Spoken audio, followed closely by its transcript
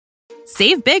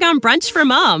Save big on brunch for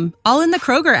mom, all in the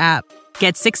Kroger app.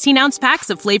 Get 16-ounce packs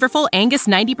of flavorful Angus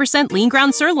 90% lean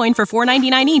ground sirloin for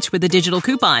 $4.99 each with a digital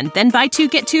coupon. Then buy 2,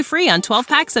 get 2 free on 12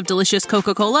 packs of delicious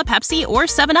Coca-Cola, Pepsi, or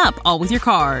 7-Up, all with your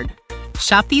card.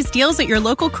 Shop these deals at your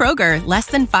local Kroger, less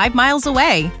than 5 miles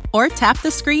away. Or tap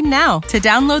the screen now to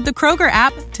download the Kroger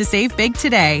app to save big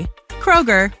today.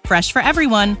 Kroger, fresh for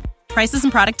everyone. Prices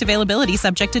and product availability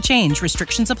subject to change.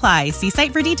 Restrictions apply. See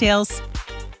site for details.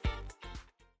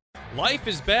 Life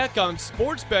is back on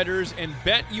Sports Bettors, and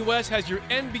BetUS has your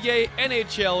NBA,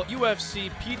 NHL, UFC,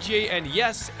 PGA, and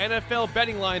yes, NFL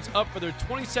betting lines up for their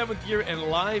 27th year and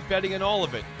live betting on all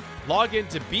of it. Log in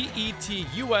to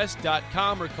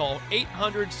betus.com or call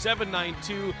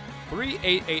 800-792-3887.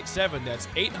 That's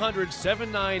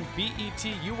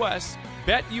 800-79-BETUS.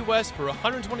 BetUS for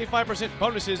 125%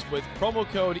 bonuses with promo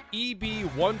code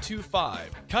EB125.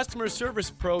 Customer service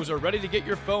pros are ready to get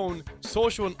your phone,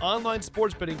 social, and online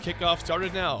sports betting kickoff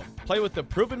started now. Play with the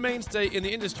proven mainstay in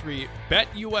the industry,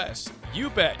 BetUS. You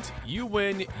bet, you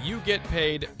win, you get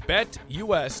paid.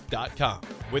 BetUS.com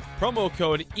with promo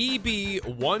code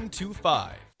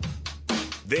EB125.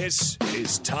 This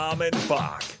is Tom and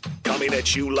Bock, coming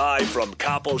at you live from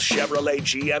Koppel Chevrolet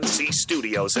GMC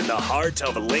Studios in the heart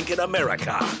of Lincoln,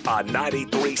 America, on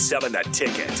 93.7 The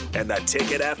Ticket and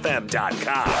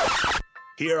theticketfm.com.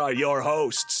 Here are your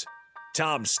hosts,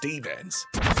 Tom Stevens.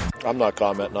 I'm not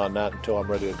commenting on that until I'm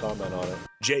ready to comment on it.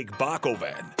 Jake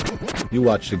Bockoven. You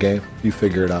watch the game, you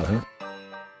figure it out, huh?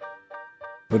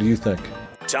 What do you think?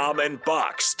 Tom and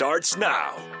Bock starts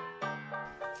now.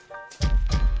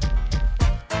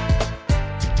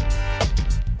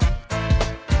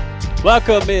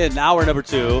 Welcome in hour number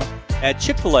 2 at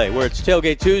Chick-fil-A, where it's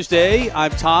Tailgate Tuesday.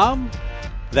 I'm Tom.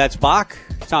 That's Bock.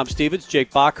 Tom Stevens, Jake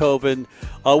Bockoven.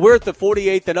 We're at the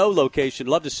 48th and O location.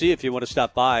 Love to see if you want to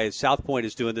stop by. South Point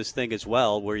is doing this thing as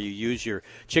well, where you use your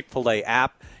Chick-fil-A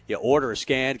app. You order a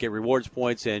scan, get rewards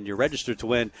points, and you're registered to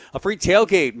win a free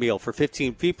tailgate meal for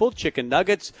 15 people, chicken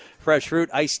nuggets, fresh fruit,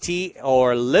 iced tea,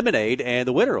 or lemonade, and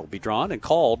the winner will be drawn and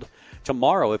called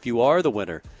tomorrow if you are the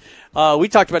winner. We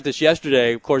talked about this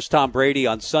yesterday. Of course, Tom Brady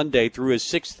on Sunday threw his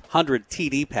 600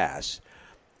 TD pass.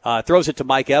 Throws it to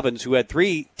Mike Evans, who had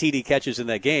 3 TD catches in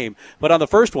that game. But on the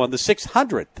first one, the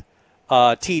 600th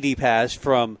TD pass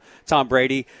from Tom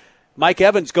Brady, Mike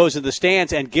Evans goes in the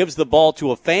stands and gives the ball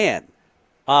to a fan.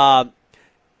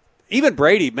 Even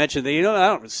Brady mentioned that, I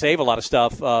don't save a lot of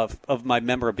stuff of my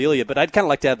memorabilia, but I'd kind of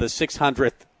like to have the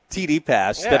 600th TD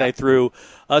pass that I threw.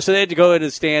 So they had to go into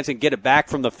the stands and get it back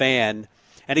from the fan.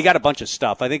 And he got a bunch of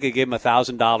stuff. I think they gave him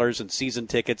 $1,000 in season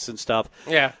tickets and stuff.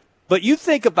 Yeah. But you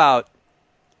think about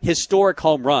historic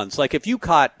home runs. Like if you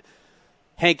caught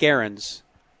Hank Aaron's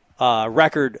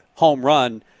record home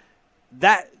run,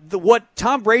 what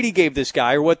Tom Brady gave this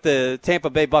guy or what the Tampa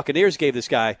Bay Buccaneers gave this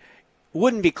guy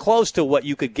wouldn't be close to what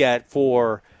you could get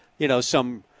for,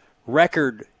 some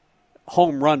record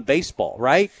home run baseball,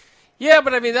 right? Yeah,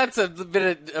 but I mean, that's a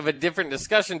bit of a different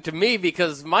discussion to me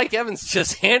because Mike Evans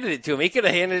just handed it to him. He could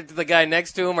have handed it to the guy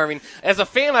next to him. I mean, as a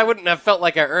fan, I wouldn't have felt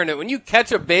like I earned it. When you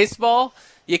catch a baseball,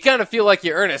 you kind of feel like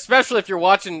you earn it, especially if you're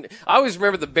watching. I always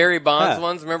remember the Barry Bonds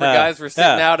ones. Remember guys were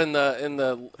sitting out in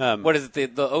the what is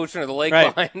it, the ocean or the lake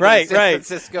behind San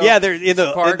Francisco? Yeah, they're in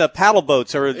the paddle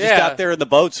boats or just out there in the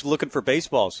boats looking for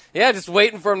baseballs. Yeah, just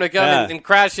waiting for them to come and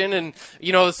crash in. And,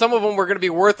 some of them were going to be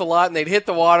worth a lot, and they'd hit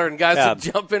the water, and guys would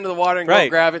jump into the water and go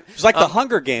grab it. It's like the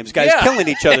Hunger Games, guys killing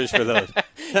each other for those.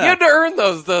 You had to earn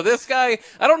those, though. This guy,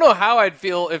 I don't know how I'd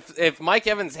feel if Mike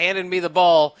Evans handed me the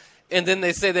ball and then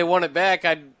they say they want it back.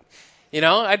 I'd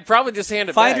probably just hand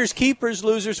it back. Finders, keepers,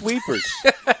 losers, sweepers.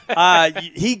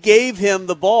 He gave him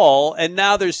the ball, and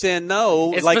now they're saying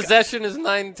no. Possession is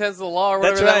 9/10 of the law, or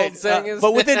whatever that old saying is.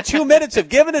 But within 2 minutes of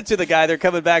giving it to the guy, they're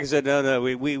coming back and said, no,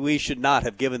 we should not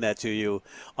have given that to you.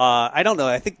 I don't know.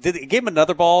 I think he gave him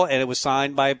another ball, and it was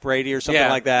signed by Brady or something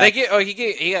like that.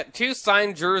 He got 2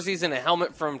 signed jerseys and a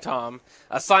helmet from Tom,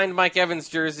 a signed Mike Evans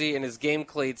jersey and his game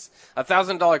cleats,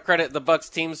 $1,000 credit at the Bucks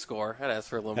team score. I'd ask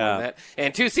for a little more than that,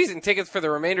 and 2 season tickets for the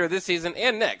remainder of this season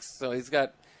and next. So he's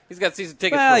got season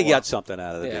tickets. Well, he got something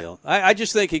out of the deal. I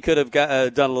just think he could have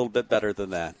done a little bit better than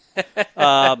that.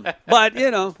 But what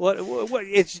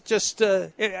it's just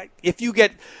if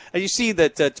you see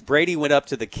that Brady went up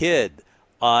to the kid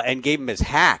and gave him his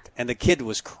hat, and the kid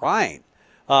was crying.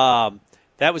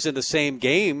 That was in the same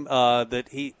game that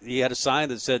he had a sign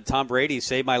that said, Tom Brady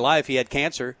saved my life. He had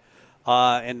cancer,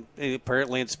 and it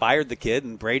apparently inspired the kid,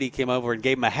 and Brady came over and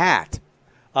gave him a hat.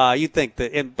 You think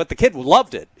but the kid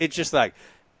loved it. It's just like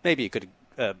maybe you could have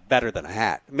better than a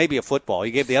hat. Maybe a football.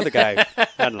 He gave the other guy, I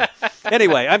don't know.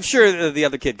 Anyway, I'm sure the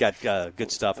other kid got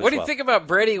good stuff as well. What do you think about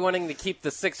Brady wanting to keep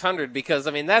the 600? Because,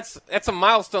 I mean, that's a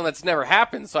milestone that's never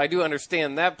happened, so I do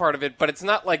understand that part of it, but it's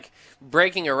not like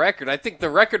breaking a record. I think the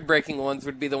record-breaking ones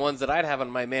would be the ones that I'd have on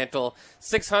my mantle.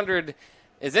 600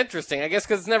 is interesting, I guess,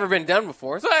 because it's never been done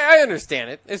before, so I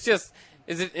understand it. It's just...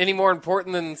 Is it any more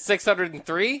important than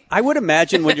 603? I would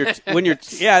imagine when you're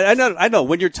yeah, I know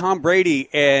when you're Tom Brady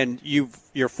and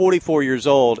you're 44 years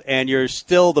old and you're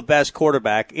still the best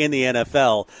quarterback in the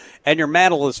NFL and your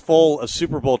mantle is full of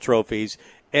Super Bowl trophies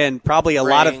and probably a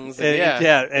lot of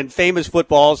and famous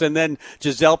footballs, and then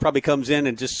Giselle probably comes in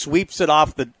and just sweeps it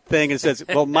off the thing and says,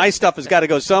 "Well, my stuff has got to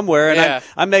go somewhere, and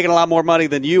I'm making a lot more money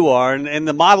than you are, and in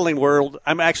the modeling world,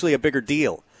 I'm actually a bigger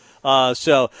deal."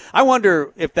 So I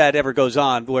wonder if that ever goes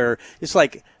on, where it's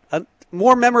like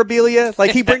more memorabilia.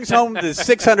 Like he brings home the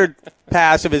 600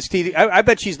 pass of his TD. I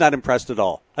bet she's not impressed at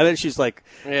all. I bet she's like,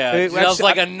 smells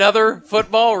like another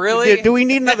football. Really? Do we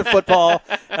need another football?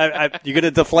 You going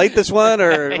to deflate this one,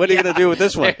 or what are you going to do with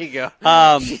this one? There you go.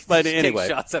 But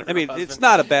anyway, I mean, it's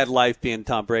not a bad life being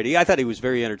Tom Brady. I thought he was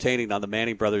very entertaining on the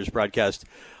Manning Brothers broadcast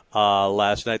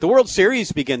last night. The World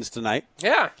Series begins tonight.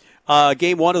 Yeah.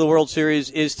 Game 1 of the World Series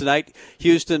is tonight.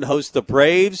 Houston hosts the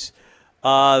Braves.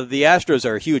 The Astros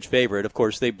are a huge favorite. Of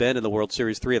course, they've been in the World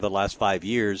Series 3 of the last 5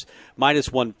 years,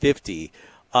 minus 150.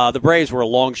 The Braves were a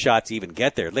long shot to even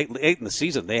get there. Late in the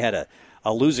season, they had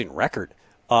a losing record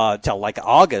till like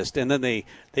August, and then they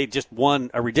just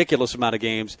won a ridiculous amount of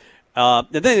games. And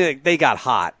then they got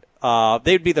hot.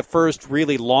 They'd be the first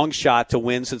really long shot to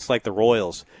win since like the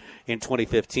Royals in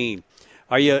 2015.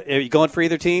 Are you going for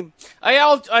either team?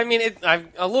 I'm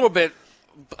a little bit.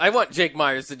 I want Jake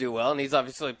Myers to do well, and he's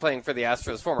obviously playing for the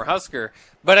Astros, former Husker.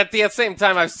 But at the same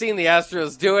time, I've seen the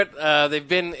Astros do it. They've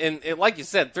been in, like you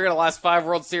said, 3 of the last 5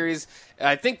 World Series.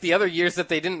 I think the other years that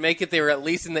they didn't make it, they were at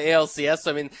least in the ALCS.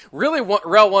 So, I mean, really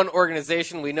Rel 1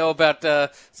 organization. We know about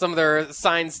some of their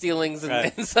sign stealings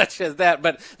and such as that.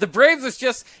 But the Braves is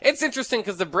just, it's interesting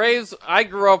because the Braves, I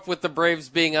grew up with the Braves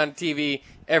being on TV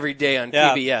every day on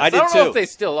TBS. I don't know if they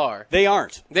still are. They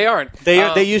aren't.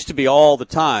 They used to be all the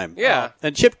time. Yeah.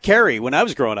 And Chip Carey, when I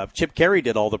was growing up, Chip Carey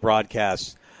did all the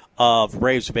broadcasts of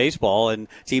Braves baseball, and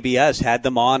TBS had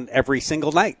them on every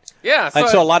single night. Yeah.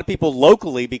 So a lot of people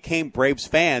locally became Braves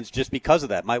fans just because of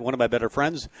that. One of my better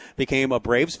friends became a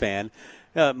Braves fan.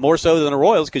 More so than the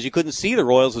Royals, because you couldn't see the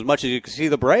Royals as much as you could see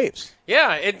the Braves.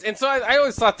 Yeah, and so I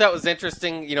always thought that was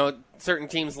interesting. You know, certain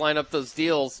teams line up those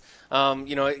deals.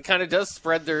 It kind of does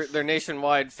spread their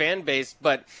nationwide fan base,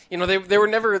 but they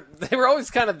were always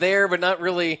kind of there, but not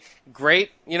really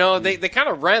great. They kind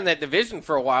of ran that division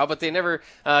for a while, but they never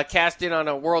cashed in on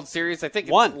a World Series. I think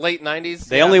in late 90s.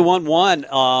 They only won one,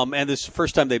 and this is the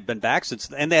first time they've been back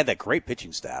since. And they had that great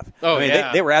pitching staff. Oh,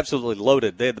 they were absolutely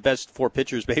loaded. They had the best 4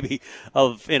 pitchers maybe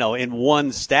of in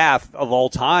one staff of all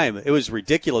time. It was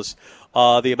ridiculous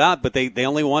the amount, but they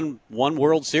only won one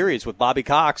World Series with Bobby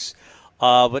Cox.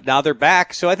 But now they're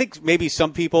back. So I think maybe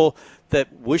some people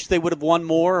that wish they would have won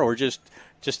more, or just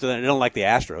they don't like the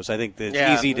Astros. I think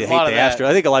it's easy to hate the Astros.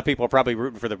 I think a lot of people are probably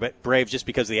rooting for the Braves just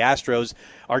because the Astros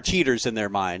are cheaters in their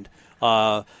mind.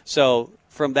 So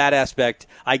from that aspect,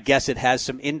 I guess it has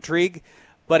some intrigue.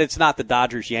 But it's not the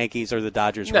Dodgers-Yankees or the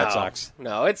Dodgers-Red Sox.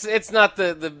 No, it's not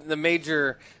the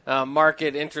major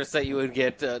market interest that you would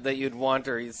get, that you'd want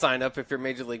or you'd sign up if you're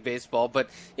Major League Baseball. But,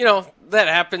 that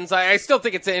happens. I still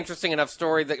think it's an interesting enough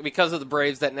story that because of the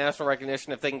Braves, that national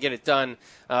recognition, if they can get it done,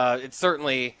 it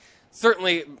certainly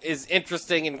is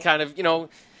interesting and kind of,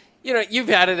 you've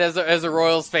had it as a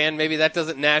Royals fan. Maybe that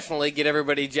doesn't nationally get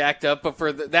everybody jacked up, but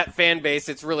for that fan base,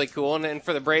 it's really cool. And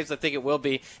for the Braves, I think it will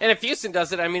be. And if Houston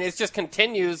does it, I mean, it just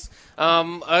continues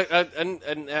an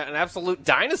absolute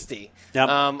dynasty. Yep.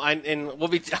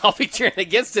 I'll be cheering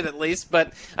against it at least.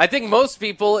 But I think most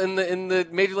people in the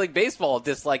Major League Baseball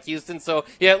dislike Houston. So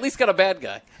at least got a bad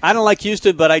guy. I don't like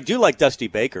Houston, but I do like Dusty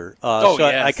Baker.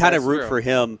 I kind of root true. for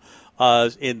him.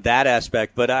 In that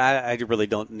aspect, but I really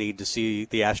don't need to see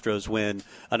the Astros win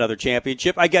another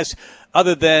championship. I guess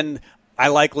other than I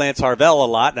like Lance Harvell a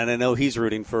lot, and I know he's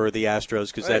rooting for the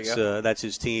Astros because that's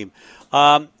his team.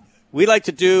 We like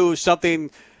to do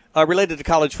something related to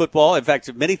college football. In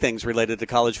fact, many things related to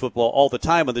college football all the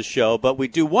time on the show, but we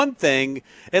do one thing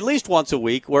at least once a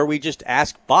week where we just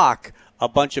ask Bock a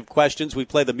bunch of questions. We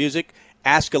play the music.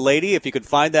 Ask a Lady. If you can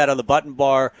find that on the button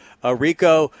bar,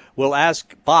 Rico will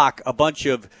ask Bock a bunch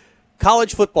of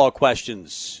college football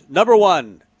questions. Number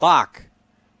 1, Bock,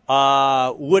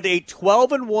 would a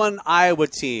 12-1 Iowa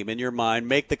team, in your mind,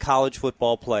 make the college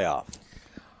football playoff?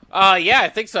 Yeah, I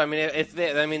think so. I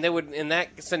mean, they would in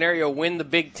that scenario win the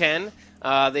Big Ten.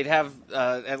 They'd have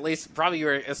at least probably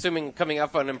you're assuming coming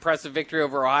up on an impressive victory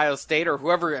over Ohio State or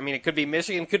whoever. I mean, it could be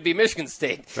Michigan, could be Michigan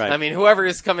State. Right. I mean, whoever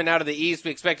is coming out of the East,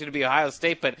 we expect it to be Ohio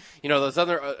State. But those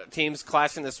other teams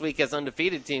clashing this week as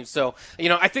undefeated teams. So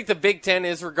I think the Big Ten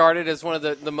is regarded as one of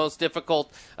the most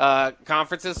difficult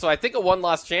conferences. So I think a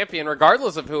one-loss champion,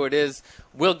 regardless of who it is,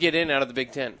 will get in out of the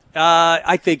Big Ten.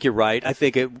 I think you're right. I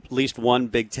think at least one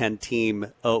Big Ten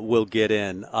team will get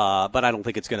in, but I don't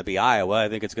think it's going to be Iowa. I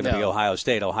think it's going to be Ohio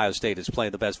State. Ohio State is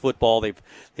playing the best football.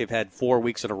 They've had 4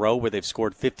 weeks in a row where they've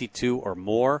scored 52 or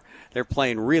more. They're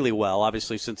playing really well,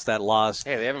 obviously, since that loss.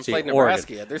 Hey, they haven't played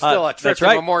Nebraska yet. They're still a trip that's to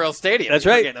right. Memorial Stadium. That's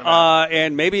right.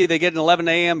 And maybe they get an 11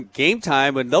 a.m. game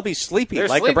time, and they'll be sleepy. They're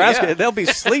like sleepy, Nebraska. yeah. They'll be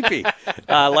sleepy,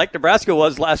 like Nebraska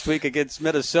was last week against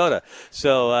Minnesota.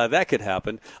 So that could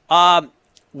happen.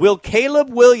 Will Caleb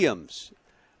Williams,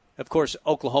 of course,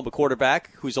 Oklahoma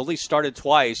quarterback, who's only started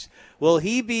twice, will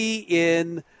he be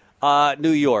in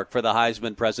New York for the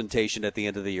Heisman presentation at the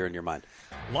end of the year in your mind?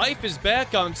 Life is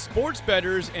back on Sports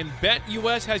Betters, and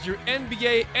BetUS has your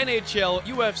NBA, NHL,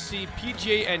 UFC,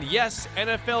 PGA, and yes,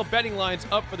 NFL betting lines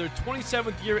up for their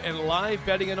 27th year and live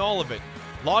betting on all of it.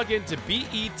 Log in to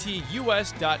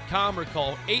betus.com or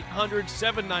call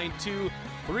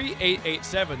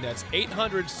 800-792-3887. That's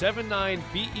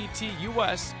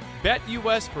 800-79-BET-US.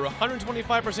 BetUS for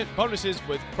 125% bonuses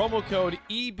with promo code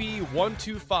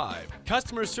EB125.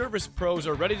 Customer service pros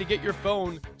are ready to get your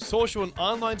phone, social, and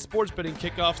online sports betting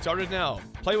kickoff started now.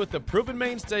 Play with the proven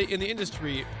mainstay in the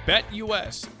industry,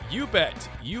 BetUS. You bet,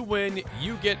 you win,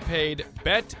 you get paid.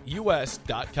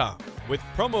 BetUS.com with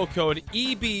promo code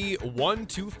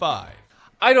EB125.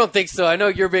 I don't think so. I know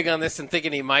you're big on this and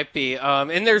thinking he might be.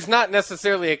 And there's not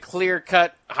necessarily a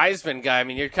clear-cut Heisman guy. I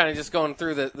mean, you're kind of just going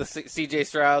through the C.J.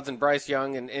 Strouds and Bryce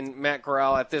Young and Matt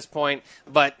Corral at this point.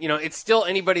 But, it's still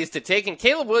anybody's to take. And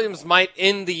Caleb Williams might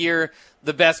end the year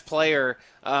the best player.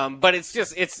 But it's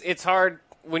just it's hard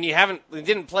when you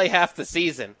didn't play half the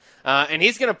season. And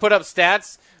he's going to put up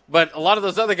stats, but a lot of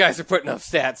those other guys are putting up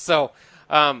stats. So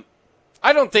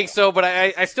I don't think so, but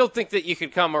I still think that you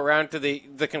could come around to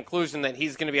the conclusion that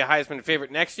he's going to be a Heisman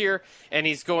favorite next year, and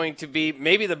he's going to be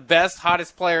maybe the best,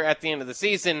 hottest player at the end of the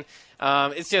season.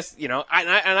 It's just,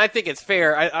 I think it's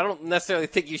fair. I don't necessarily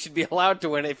think you should be allowed to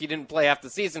win if you didn't play half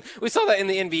the season. We saw that in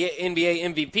the NBA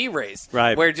MVP race,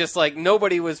 right? Where just like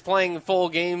nobody was playing full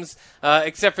games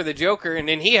except for the Joker, and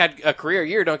then he had a career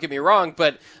year. Don't get me wrong,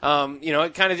 but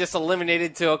it kind of just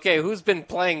eliminated to who's been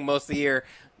playing most of the year.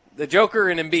 The Joker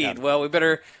and Embiid. Yeah. Well, we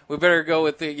better go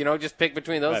with the just pick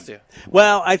between those two.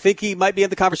 Well, I think he might be in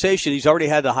the conversation. He's already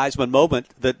had the Heisman moment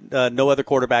that no other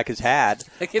quarterback has had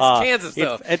against Kansas,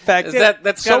 though. In fact,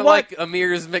 that's kind of like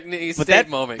Amir's McNeese State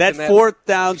moment. That fourth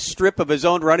down strip of his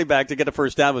own running back to get a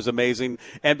first down was amazing.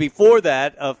 And before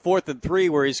that, 4th and 3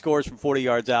 where he scores from 40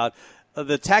 yards out.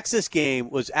 The Texas game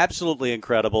was absolutely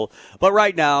incredible. But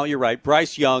right now, you're right,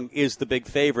 Bryce Young is the big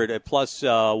favorite at plus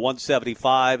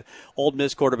 175. Ole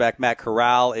Miss quarterback Matt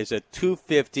Corral is at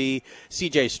 250.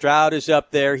 C.J. Stroud is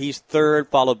up there. He's third,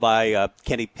 followed by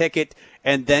Kenny Pickett,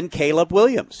 and then Caleb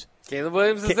Williams. Caleb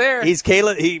Williams is there.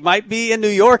 He might be in New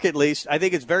York at least. I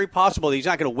think it's very possible. He's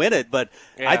not going to win it, but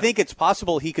yeah. I think it's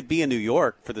possible he could be in New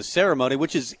York for the ceremony,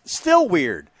 which is still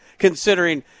weird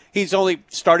considering he's only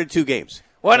started 2 games.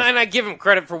 Well, and I give him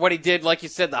credit for what he did. Like you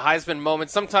said, the Heisman moment.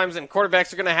 Sometimes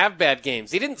quarterbacks are going to have bad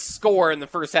games. He didn't score in the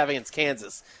first half against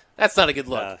Kansas. That's not a good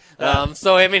look.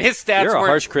 So, I mean, his stats You're a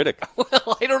harsh critic.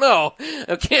 Well, I don't know.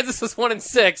 Kansas is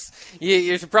 1-6.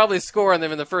 You should probably score on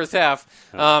them in the first half.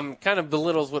 Kind of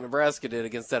belittles what Nebraska did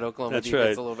against that Oklahoma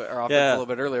defense a little bit, or offense a little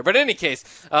bit earlier. But in any case,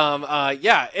 so,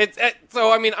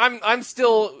 I mean, I'm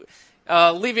still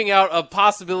leaving out a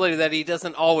possibility that he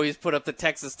doesn't always put up the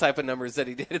Texas type of numbers that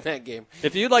he did in that game.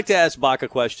 If you'd like to ask Bock a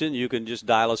question, you can just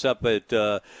dial us up at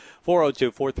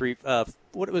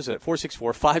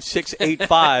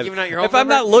 402-464-5685. Even out your home if I'm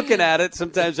number? not looking at it,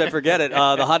 sometimes I forget it.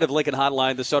 The Honda of Lincoln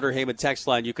hotline, the Sutter Heyman text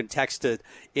line, you can text it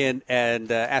in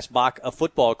and ask Bock a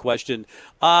football question.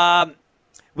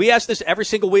 We ask this every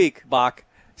single week, Bock.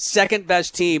 Second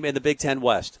best team in the Big Ten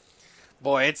West.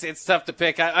 Boy, it's tough to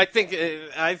pick. I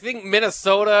think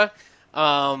Minnesota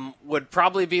would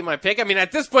probably be my pick. I mean,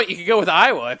 at this point, you could go with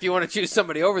Iowa if you want to choose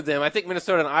somebody over them. I think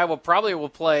Minnesota and Iowa probably will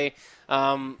play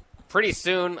pretty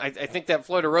soon. I think that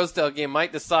Florida-Rosedale game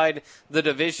might decide the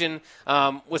division.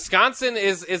 Wisconsin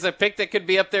is a pick that could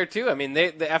be up there, too. I mean,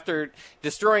 they after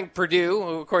destroying Purdue,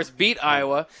 who, of course, beat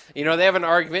Iowa, they have an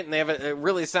argument and they have a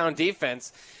really sound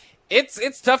defense.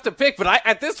 It's tough to pick, but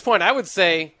at this point, I would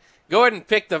say go ahead and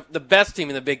pick the best team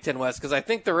in the Big Ten West, because I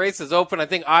think the race is open. I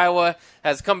think Iowa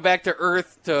has come back to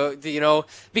earth to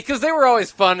because they were always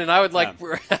fun, and I would like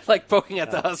poking at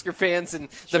the Husker fans and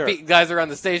the guys around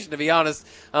the station, to be honest.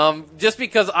 Just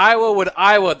because Iowa would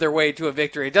Iowa their way to a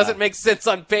victory. It doesn't make sense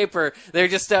on paper. They're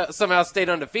just somehow stayed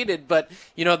undefeated, but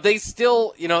they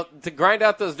still, to grind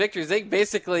out those victories, they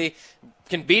basically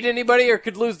can beat anybody or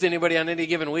could lose to anybody on any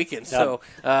given weekend. So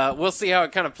we'll see how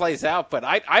it kind of plays out. But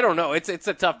I don't know. It's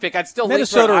a tough pick. I'd still lean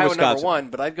for Iowa Wisconsin.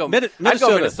 #1, but I'd go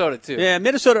Minnesota too. Yeah,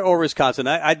 Minnesota or Wisconsin.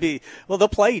 They'll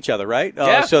play each other, right?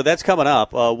 So that's coming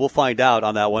up. We'll find out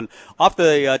on that one. Off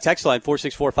the text line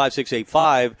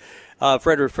 464-5685,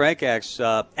 Frederick Frank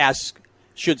asks,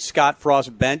 should Scott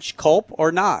Frost bench Culp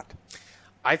or not?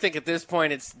 I think at this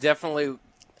point it's definitely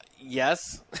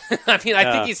yes. I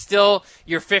think he's still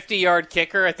your 50-yard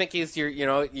kicker. I think he's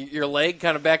your leg,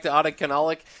 kind of back to Otto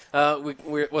Kanalik,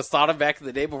 was thought of back in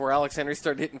the day before Alex Henry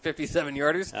started hitting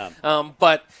 57-yarders.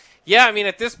 But yeah,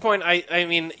 at this point,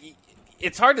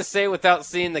 it's hard to say without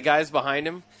seeing the guys behind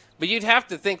him. But you'd have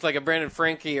to think like a Brandon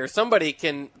Franke or somebody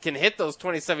can hit those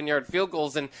 27-yard field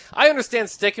goals. And I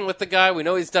understand sticking with the guy. We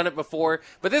know he's done it before.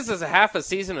 But this is a half a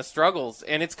season of struggles,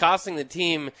 and it's costing the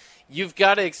team. You've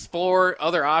got to explore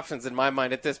other options in my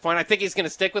mind at this point. I think he's going to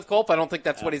stick with Culp. I don't think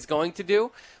that's what he's going to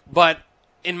do. But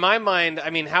in my mind,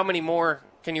 how many more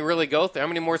can you really go through? How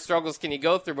many more struggles can you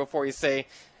go through before you say,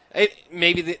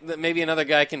 maybe another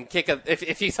guy can kick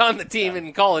if he's on the team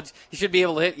in college, he should be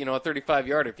able to hit a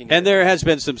 35-yarder if you need. And there has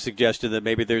been some suggestion that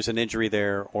maybe there's an injury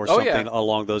there or something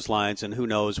along those lines, and who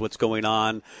knows what's going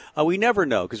on. We never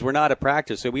know because we're not at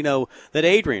practice. So we know that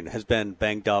Adrian has been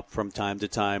banged up from time to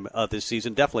time this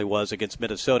season. Definitely was against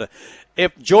Minnesota.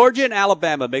 If Georgia and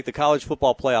Alabama make the college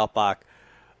football playoff, Bock,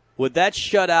 would that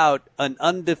shut out an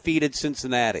undefeated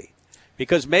Cincinnati?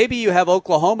 Because maybe you have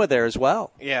Oklahoma there as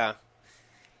well. Yeah.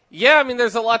 Yeah,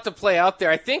 there's a lot to play out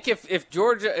there. I think if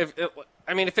Georgia,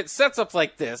 if it sets up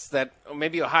like this, that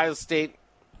maybe Ohio State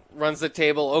runs the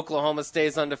table, Oklahoma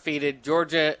stays undefeated,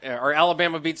 Georgia or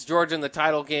Alabama beats Georgia in the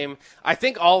title game, I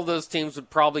think all of those teams would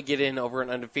probably get in over an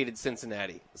undefeated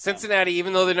Cincinnati. Cincinnati,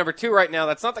 even though they're number 2 right now,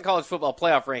 that's not the college football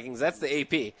playoff rankings, that's the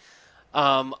AP.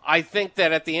 I think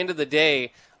that at the end of the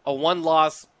day, a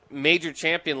one-loss major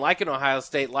champion like an Ohio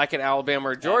State, like an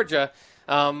Alabama or Georgia,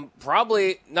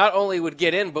 probably not only would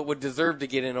get in, but would deserve to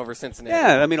get in over Cincinnati.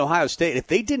 Yeah, Ohio State, if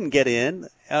they didn't get in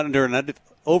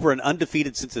over an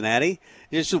undefeated Cincinnati,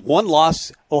 just one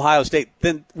loss Ohio State,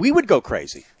 then we would go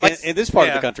crazy in this part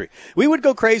of the country. We would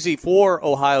go crazy for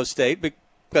Ohio State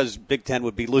because Big Ten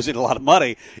would be losing a lot of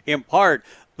money in part,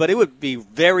 but it would be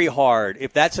very hard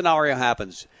if that scenario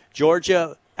happens.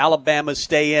 Georgia, Alabama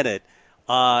stay in it.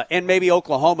 And maybe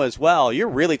Oklahoma as well. You're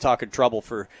really talking trouble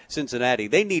for Cincinnati.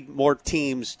 They need more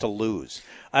teams to lose.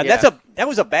 That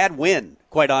was a bad win,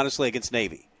 quite honestly, against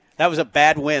Navy. That was a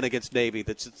bad win against Navy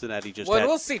that Cincinnati just had. Well,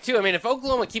 we'll see, too. If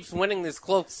Oklahoma keeps winning these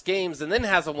close games and then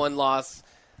has a one-loss,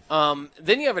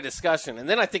 then you have a discussion. And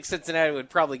then I think Cincinnati would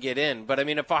probably get in. But,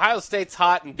 if Ohio State's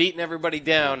hot and beating everybody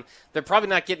down, they're probably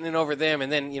not getting in over them.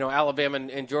 And then, Alabama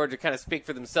and Georgia kind of speak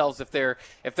for themselves if they're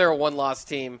a one-loss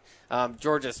team.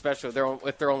 Georgia especially,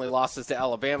 if their only losses to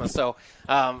Alabama. So,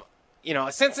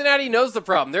 Cincinnati knows the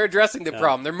problem. They're addressing the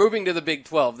problem. They're moving to the Big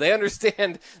 12. They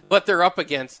understand what they're up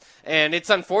against. And it's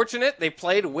unfortunate. They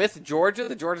played with Georgia,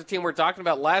 the Georgia team we're talking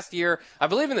about last year, I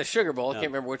believe in the Sugar Bowl. I can't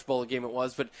remember which bowl game it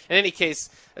was. But in any case,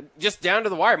 just down to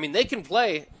the wire. They can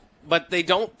play, but they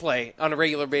don't play on a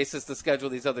regular basis the schedule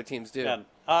these other teams do.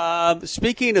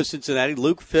 Speaking of Cincinnati,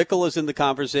 Luke Fickell is in the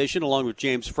conversation along with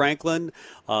James Franklin,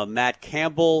 Matt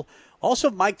Campbell,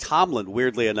 also Mike Tomlin,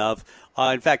 weirdly enough.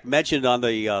 In fact, mentioned on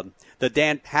the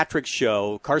Dan Patrick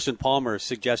show, Carson Palmer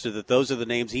suggested that those are the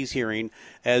names he's hearing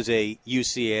as a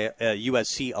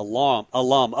USC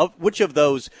alum. Which of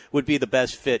those would be the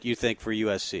best fit, you think, for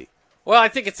USC? Well, I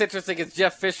think it's interesting because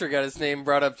Jeff Fisher got his name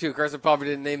brought up, too. Carson Palmer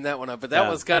didn't name that one up, but that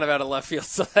was kind of out of left field,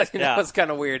 so that was kind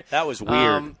of weird. That was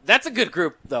weird. That's a good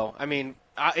group, though.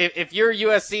 If you're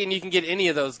USC and you can get any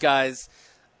of those guys,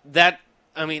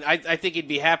 I think he'd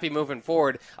be happy moving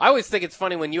forward. I always think it's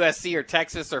funny when USC or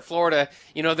Texas or Florida,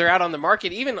 they're out on the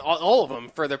market, even all of them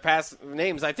for their past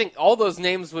names. I think all those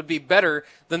names would be better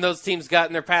than those teams got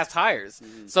in their past hires.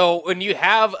 Mm-hmm. So when you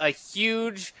have a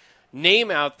huge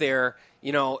name out there,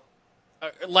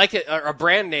 like a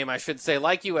brand name, I should say,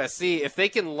 like USC, if they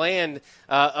can land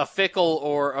a Fickell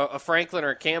or a Franklin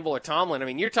or Campbell or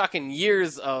Tomlin, you're talking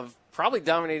years of probably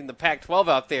dominating the Pac-12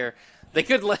 out there. They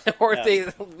could, or if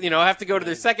they, have to go to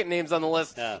their second names on the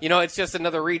list, it's just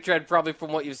another retread probably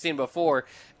from what you've seen before.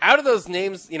 Out of those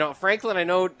names, Franklin, I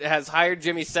know, has hired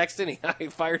Jimmy Sexton. He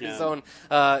fired his own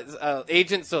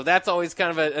agent, so that's always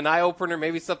kind of an eye opener.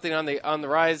 Maybe something on the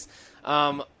rise.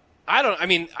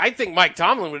 I think Mike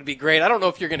Tomlin would be great. I don't know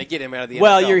if you're going to get him out of the NFL.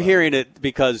 Well, you're hearing it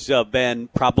because Ben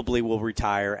probably will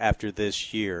retire after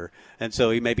this year, and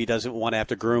so he maybe doesn't want to have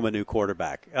to groom a new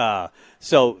quarterback.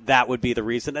 So that would be the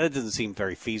reason. And it doesn't seem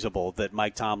very feasible that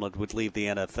Mike Tomlin would leave the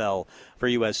NFL for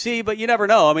USC, but you never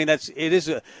know. I mean, it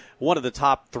is one of the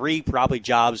top 3 probably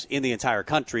jobs in the entire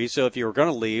country. So if you were going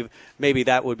to leave, maybe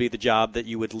that would be the job that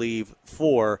you would leave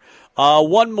for.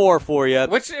 One more for you.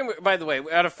 Which, by the way,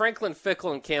 out of Franklin,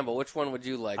 Fickle, and Campbell, which one would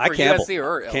you like? For Campbell. USC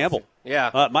or LSU? Campbell.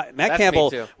 Yeah. Matt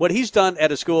Campbell, what he's done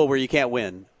at a school where you can't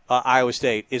win, Iowa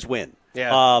State, is win.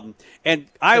 Yeah. And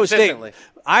Iowa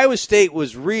State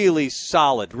was really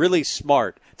solid, really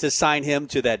smart to sign him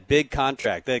to that big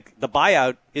contract. The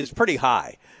buyout is pretty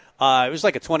high. It was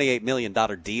like a $28 million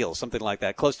deal, something like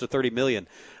that, close to $30 million.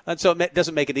 And so it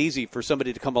doesn't make it easy for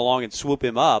somebody to come along and swoop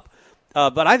him up.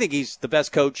 But I think he's the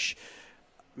best coach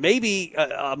maybe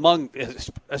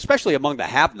especially among the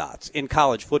have-nots in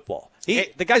college football.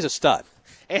 The guy's a stud.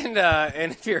 And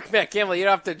if you're Matt Campbell, you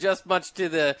don't have to adjust much to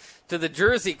the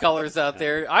jersey colors out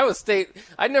there. Iowa State,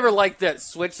 I never liked that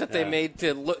switch that they made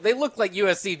to look. They look like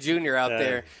USC Junior out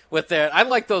there with that. I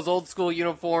like those old school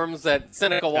uniforms that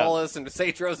Seneca Wallace and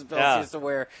Sage Rosenfeld used to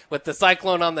wear with the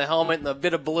cyclone on the helmet and the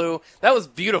bit of blue. That was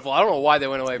beautiful. I don't know why they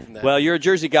went away from that. Well, you're a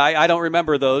jersey guy. I don't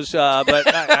remember those,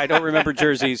 but I don't remember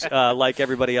jerseys like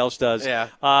everybody else does. Yeah.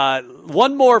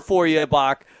 One more for you,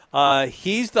 Bock.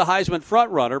 He's the Heisman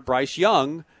front-runner, Bryce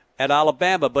Young, at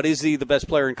Alabama, but is he the best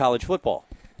player in college football?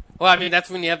 Well, I mean, that's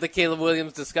when you have the Caleb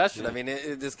Williams discussion. I mean,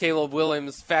 does Caleb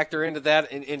Williams factor into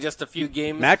that in just a few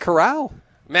games? Matt Corral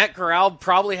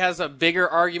probably has a bigger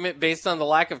argument based on the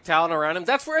lack of talent around him.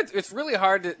 That's where it's really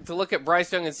hard to look at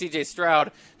Bryce Young and C.J.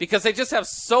 Stroud because they just have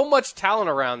so much talent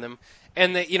around them.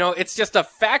 And it's just a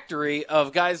factory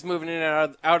of guys moving in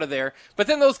and out of there. But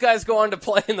then those guys go on to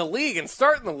play in the league and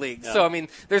start in the league. Yeah. So I mean,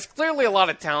 there's clearly a lot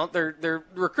of talent. They're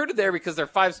recruited there because they're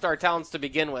 5-star talents to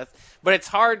begin with. But it's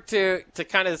hard to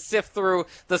kind of sift through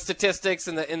the statistics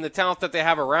and the talent that they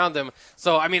have around them.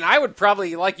 So I mean, I would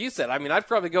probably, like you said, I'd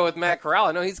probably go with Matt Corral.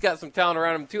 I know he's got some talent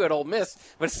around him too at Ole Miss,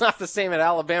 but it's not the same at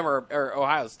Alabama or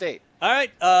Ohio State. All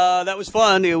right, that was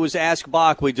fun. It was Ask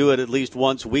Bock. We do it at least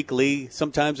once weekly,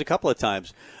 sometimes a couple of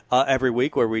times every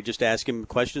week, where we just ask him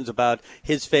questions about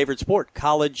his favorite sport,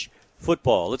 college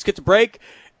football. Let's get to break,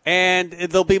 and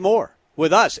there'll be more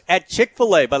with us at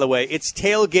Chick-fil-A, by the way. It's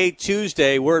Tailgate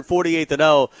Tuesday. We're at 48th and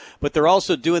 0, but they're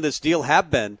also doing this deal, have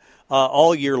been,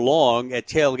 all year long at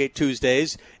Tailgate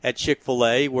Tuesdays at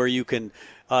Chick-fil-A, where you can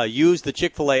use the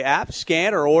Chick-fil-A app,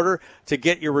 scan or order to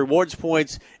get your rewards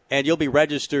points, and you'll be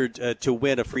registered to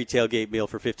win a free tailgate meal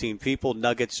for 15 people,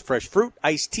 nuggets, fresh fruit,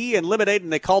 iced tea, and lemonade,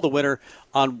 and they call the winner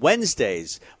on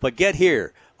Wednesdays. But get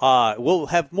here. We'll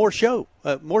have more show.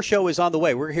 More show is on the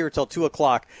way. We're here until 2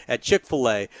 o'clock at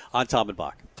Chick-fil-A on Tom and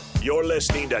Bock. You're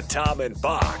listening to Tom and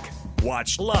Bock.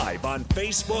 Watch live on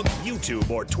Facebook, YouTube,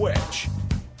 or Twitch.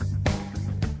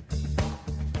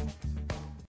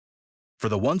 For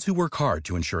the ones who work hard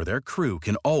to ensure their crew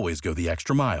can always go the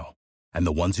extra mile, and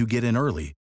the ones who get in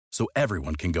early so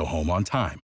everyone can go home on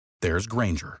time, there's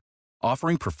Grainger,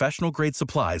 offering professional-grade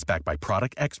supplies backed by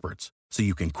product experts so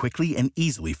you can quickly and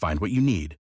easily find what you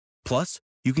need. Plus,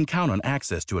 you can count on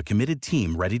access to a committed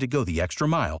team ready to go the extra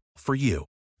mile for you.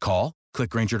 Call,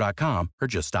 click Grainger.com, or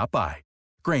just stop by.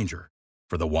 Grainger,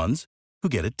 for the ones who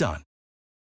get it done.